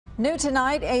New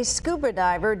tonight, a scuba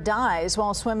diver dies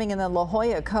while swimming in the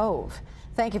Jolla Cove.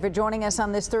 Thank you for joining us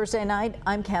on this Thursday night.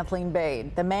 I'm Kathleen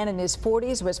Bade. The man in his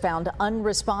 40s was found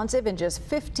unresponsive in just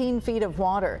 15 feet of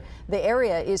water. The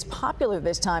area is popular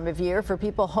this time of year for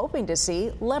people hoping to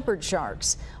see leopard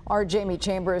sharks. Our Jamie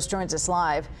Chambers joins us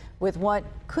live with what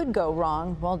could go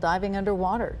wrong while diving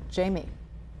underwater. Jamie.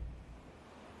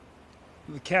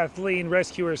 Kathleen,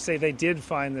 rescuers say they did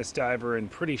find this diver in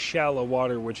pretty shallow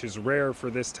water, which is rare for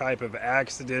this type of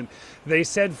accident. They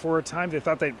said for a time they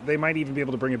thought they might even be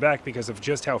able to bring it back because of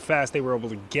just how fast they were able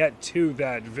to get to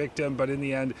that victim. But in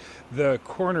the end, the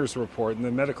coroner's report and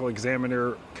the medical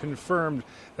examiner confirmed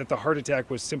that the heart attack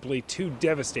was simply too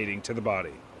devastating to the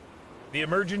body. The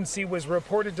emergency was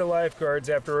reported to lifeguards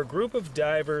after a group of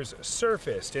divers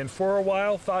surfaced and for a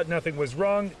while thought nothing was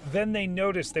wrong. Then they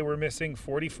noticed they were missing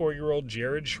 44-year-old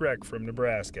Jared Schreck from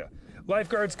Nebraska.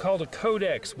 Lifeguards called a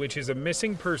Codex, which is a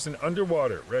missing person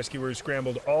underwater. Rescuers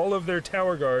scrambled all of their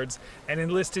tower guards and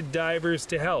enlisted divers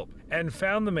to help and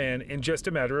found the man in just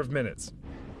a matter of minutes.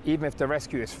 Even if the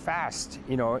rescue is fast,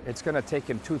 it's going to take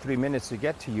him 2-3 minutes to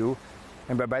get to you.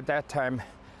 And by that time,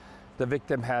 the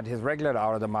victim had his regulator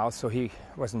out of the mouth, so he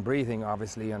wasn't breathing,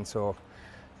 obviously, and so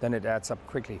then it adds up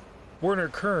quickly. Werner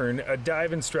Kern, a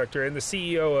dive instructor and the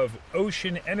CEO of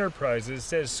Ocean Enterprises,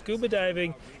 says scuba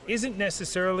diving isn't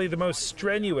necessarily the most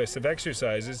strenuous of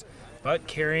exercises, but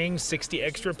carrying 60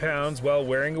 extra pounds while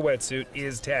wearing a wetsuit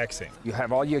is taxing. You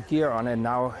have all your gear on, and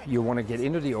now you want to get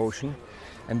into the ocean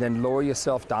and then lower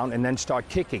yourself down and then start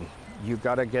kicking. You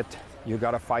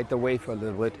gotta fight the wave a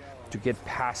little bit to get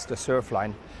past the surf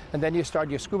line, and then you start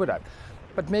your scuba dive.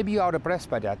 But maybe you're out of breath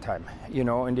by that time,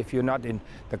 and if you're not in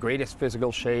the greatest physical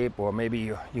shape, or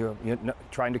maybe you're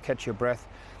trying to catch your breath,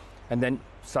 and then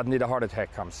suddenly the heart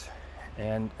attack comes.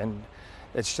 And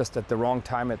it's just at the wrong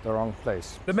time, at the wrong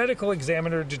place. The medical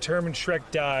examiner determined Schreck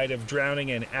died of drowning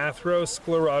in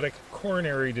atherosclerotic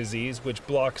coronary disease, which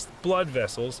blocks blood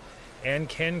vessels and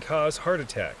can cause heart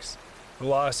attacks. The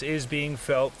loss is being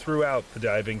felt throughout the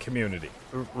diving community.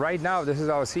 Right now, this is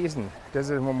our season.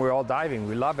 This is when we're all diving.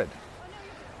 We love it.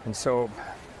 And so,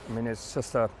 it's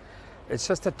just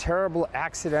a terrible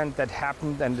accident that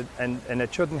happened, and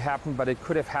it shouldn't happen, but it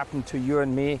could have happened to you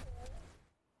and me.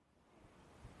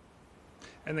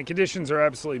 And the conditions are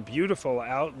absolutely beautiful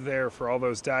out there for all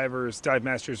those divers, dive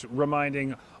masters,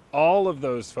 reminding all of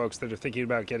those folks that are thinking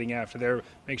about getting after there,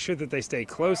 make sure that they stay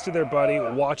close to their buddy,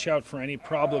 watch out for any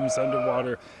problems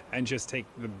underwater, and just take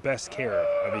the best care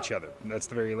of each other. And that's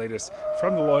the very latest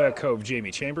from the Jolla Cove.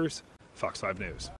 Jamie Chambers, Fox 5 News.